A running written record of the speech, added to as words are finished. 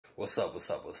What's up, what's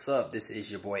up, what's up? This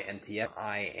is your boy MTF.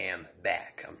 I am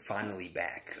back. I'm finally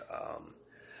back.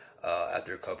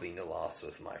 After coping the loss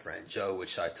with my friend Joe,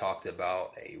 which I talked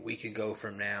about a week ago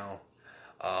from now.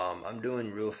 I'm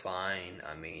doing real fine.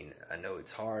 I mean, I know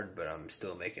it's hard, but I'm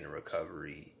still making a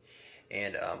recovery.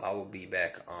 And I will be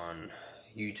back on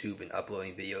YouTube and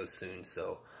uploading videos soon,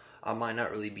 so I might not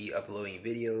really be uploading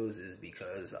videos is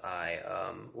because I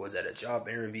was at a job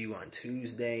interview on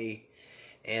Tuesday,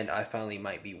 and I finally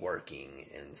might be working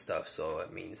and stuff, so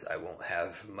it means I won't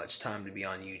have much time to be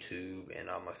on YouTube and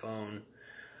on my phone.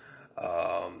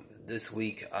 This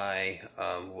week I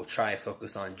will try to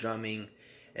focus on drumming,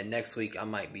 and next week I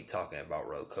might be talking about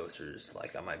roller coasters.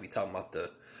 Like, I might be talking about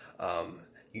the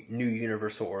new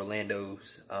Universal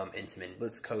Orlando's Intamin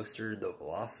Blitz coaster, the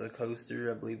Velocity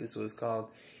coaster, I believe this was called.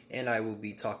 And I will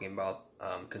be talking about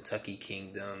Kentucky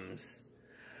Kingdom's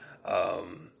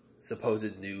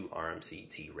supposed new RMC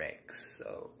T-Rex.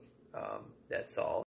 So that's all.